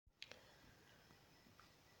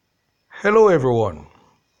Hello, everyone.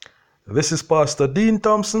 This is Pastor Dean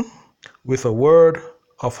Thompson with a word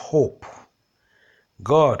of hope.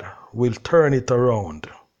 God will turn it around.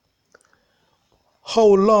 How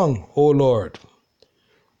long, O Lord,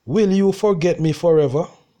 will you forget me forever?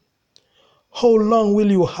 How long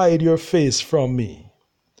will you hide your face from me?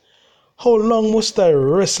 How long must I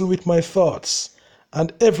wrestle with my thoughts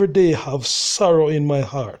and every day have sorrow in my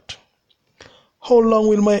heart? How long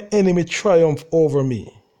will my enemy triumph over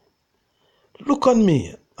me? Look on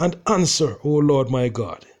me and answer, O Lord my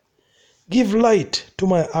God. Give light to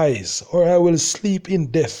my eyes, or I will sleep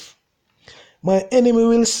in death. My enemy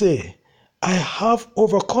will say, I have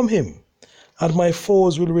overcome him, and my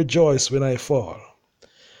foes will rejoice when I fall.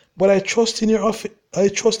 But I trust in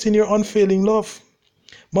your unfailing love.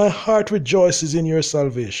 My heart rejoices in your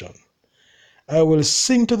salvation. I will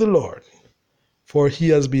sing to the Lord, for he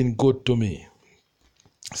has been good to me.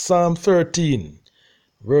 Psalm 13,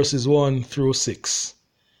 verses 1 through 6,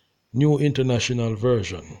 New International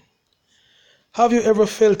Version. Have you ever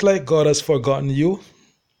felt like God has forgotten you?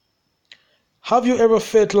 Have you ever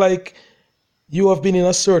felt like you have been in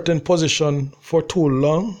a certain position for too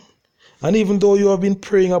long, and even though you have been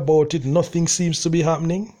praying about it, nothing seems to be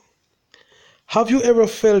happening? Have you ever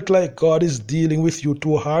felt like God is dealing with you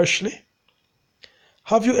too harshly?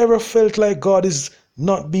 Have you ever felt like God is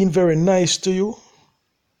not being very nice to you?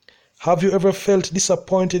 Have you ever felt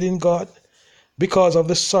disappointed in God because of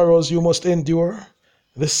the sorrows you must endure,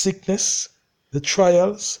 the sickness, the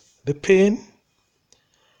trials, the pain?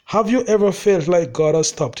 Have you ever felt like God has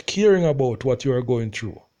stopped caring about what you are going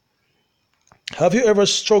through? Have you ever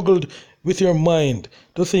struggled with your mind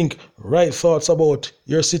to think right thoughts about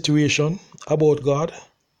your situation, about God?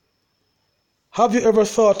 Have you ever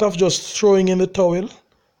thought of just throwing in the towel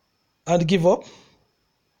and give up?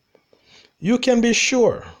 You can be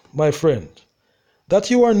sure, my friend, that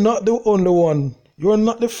you are not the only one, you are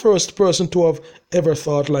not the first person to have ever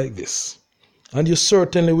thought like this, and you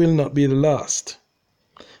certainly will not be the last.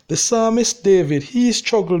 The psalmist David, he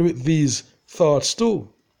struggled with these thoughts too.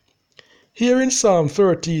 Here in Psalm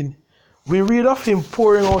 13, we read of him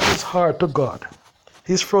pouring out his heart to God,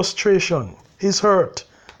 his frustration, his hurt,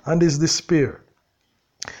 and his despair.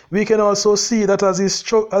 We can also see that as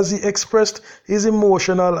he expressed his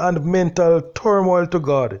emotional and mental turmoil to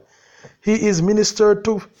God, he is ministered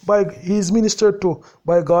to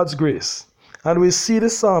by God's grace. And we see the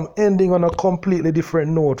psalm ending on a completely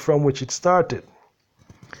different note from which it started.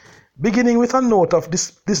 Beginning with a note of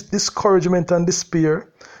this discouragement and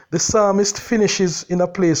despair, the psalmist finishes in a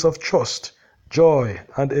place of trust, joy,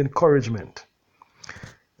 and encouragement.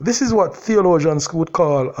 This is what theologians would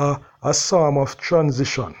call a psalm of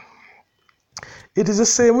transition. It is the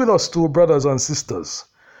same with us too, brothers and sisters.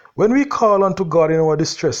 When we call unto God in our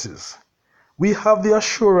distresses, we have the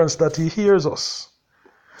assurance that he hears us.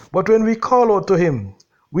 But when we call out to him,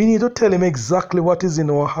 we need to tell him exactly what is in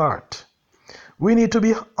our heart. We need to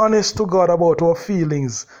be honest to God about our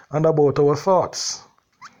feelings and about our thoughts.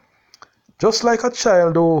 Just like a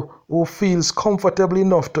child who feels comfortable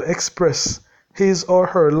enough to express his or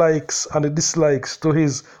her likes and dislikes to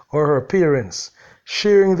his or her parents,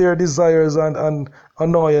 sharing their desires and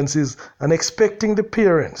annoyances and expecting the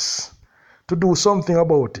parents to do something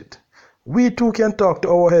about it, we too can talk to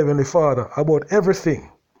our Heavenly Father about everything,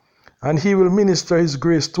 and he will minister his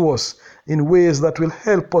grace to us in ways that will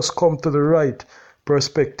help us come to the right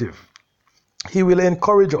perspective. He will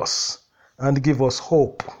encourage us and give us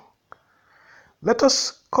hope. Let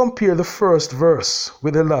us compare the first verse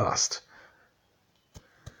with the last.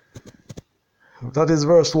 That is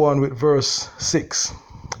verse 1 with verse 6.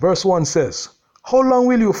 Verse 1 says, How long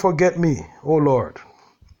will you forget me, O Lord?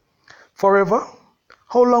 Forever?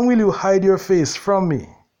 How long will you hide your face from me?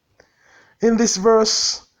 In this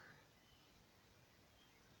verse,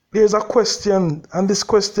 there's a question, and this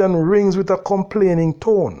question rings with a complaining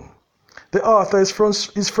tone. The author is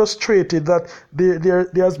frustrated that there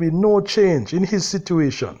has been no change in his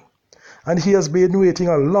situation, and he has been waiting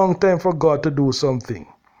a long time for God to do something.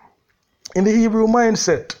 In the Hebrew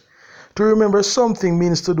mindset, to remember something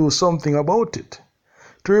means to do something about it.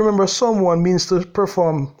 To remember someone means to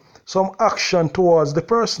perform some action towards the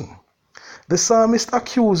person. The psalmist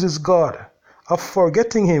accuses God of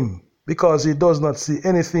forgetting him because he does not see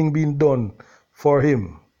anything being done for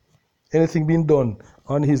him, anything being done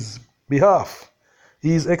on his behalf.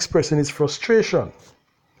 He is expressing his frustration.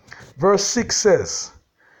 Verse 6 says,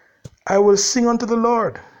 I will sing unto the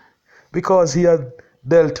Lord because he had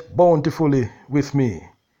dealt bountifully with me.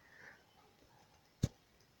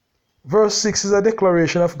 Verse 6 is a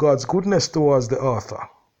declaration of God's goodness towards the author.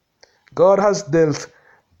 God has dealt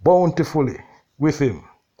bountifully with him.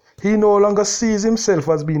 He no longer sees himself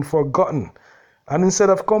as being forgotten. And instead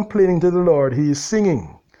of complaining to the Lord, he is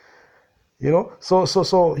singing.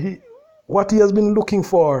 So what he has been looking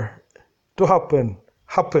for to happen,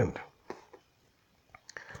 happened.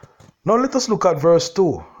 Now let us look at verse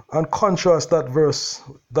 2 and contrast that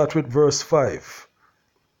with verse 5.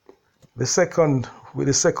 The second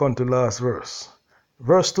to last verse.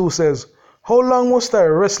 Verse 2 says, "How long must I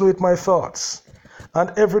wrestle with my thoughts,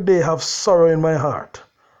 and every day have sorrow in my heart?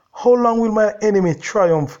 How long will my enemy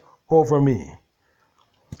triumph over me?"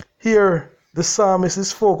 Here, the psalmist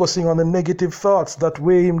is focusing on the negative thoughts that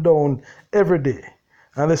weigh him down every day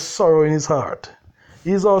and the sorrow in his heart.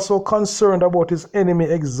 He is also concerned about his enemy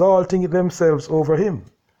exalting themselves over him.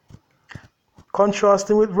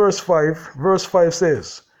 Contrasting with verse 5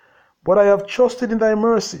 says, "But I have trusted in thy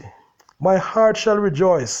mercy. My heart shall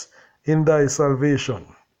rejoice in thy salvation."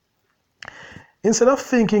 Instead of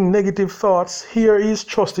thinking negative thoughts, here he is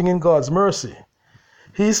trusting in God's mercy.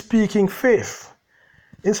 He is speaking faith.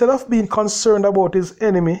 Instead of being concerned about his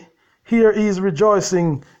enemy, here he is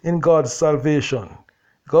rejoicing in God's salvation.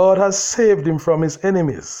 God has saved him from his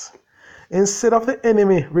enemies. Instead of the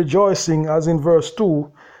enemy rejoicing, as in verse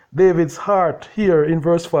 2, David's heart here in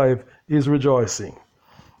verse 5 is rejoicing.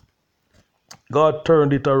 God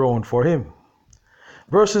turned it around for him.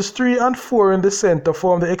 Verses 3 and 4 in the center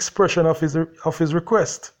form the expression of his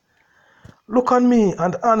request. "Look on me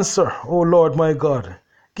and answer, O Lord my God.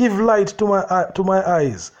 Give light to my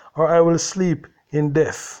eyes, or I will sleep in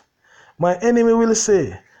death. My enemy will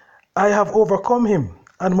say, I have overcome him,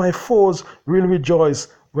 and my foes will rejoice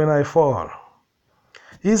when I fall."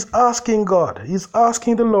 He's asking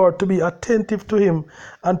the Lord to be attentive to him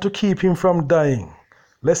and to keep him from dying,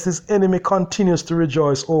 lest his enemy continues to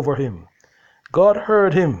rejoice over him. God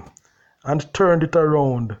heard him and turned it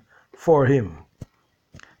around for him.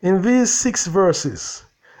 In these 6 verses,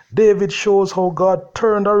 David shows how God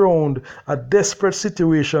turned around a desperate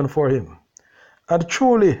situation for him. And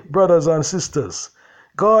truly, brothers and sisters,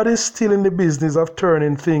 God is still in the business of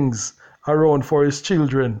turning things around for his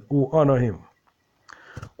children who honor him.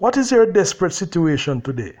 What is your desperate situation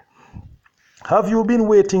today? Have you been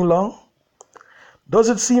waiting long? Does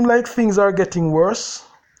it seem like things are getting worse?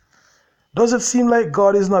 Does it seem like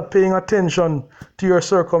God is not paying attention to your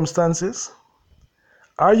circumstances?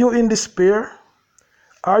 Are you in despair?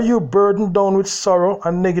 Are you burdened down with sorrow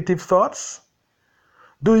and negative thoughts?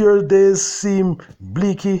 Do your days seem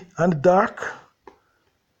bleaky and dark?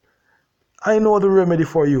 I know the remedy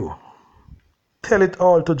for you. Tell it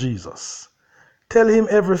all to Jesus. Tell him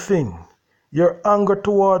everything. Your anger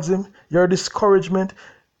towards him, your discouragement,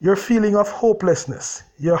 your feeling of hopelessness,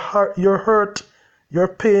 your hurt, your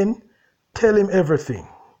pain. Tell him everything.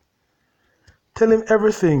 Tell him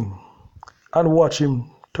everything and watch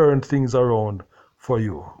him turn things around for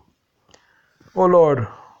you. Oh Lord,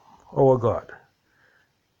 our God,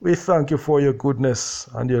 we thank you for your goodness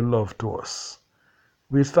and your love to us.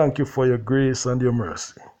 We thank you for your grace and your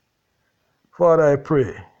mercy. Father, I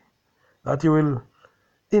pray that you will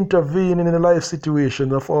intervene in the life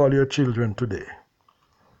situation of all your children today.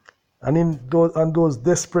 And in those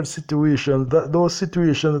desperate situations, those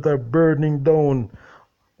situations that are burdening down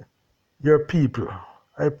your people,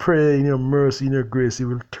 I pray in your mercy, in your grace, you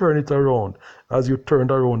will turn it around as you turned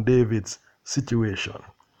around David's situation.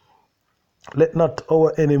 Let not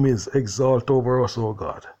our enemies exalt over us, O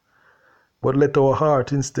God, but let our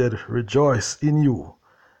heart instead rejoice in you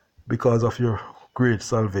because of your great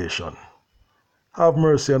salvation. Have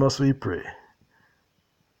mercy on us, we pray,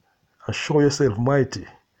 and show yourself mighty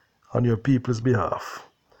on your people's behalf.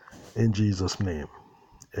 In Jesus' name,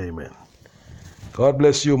 amen. God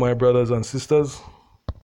bless you, my brothers and sisters.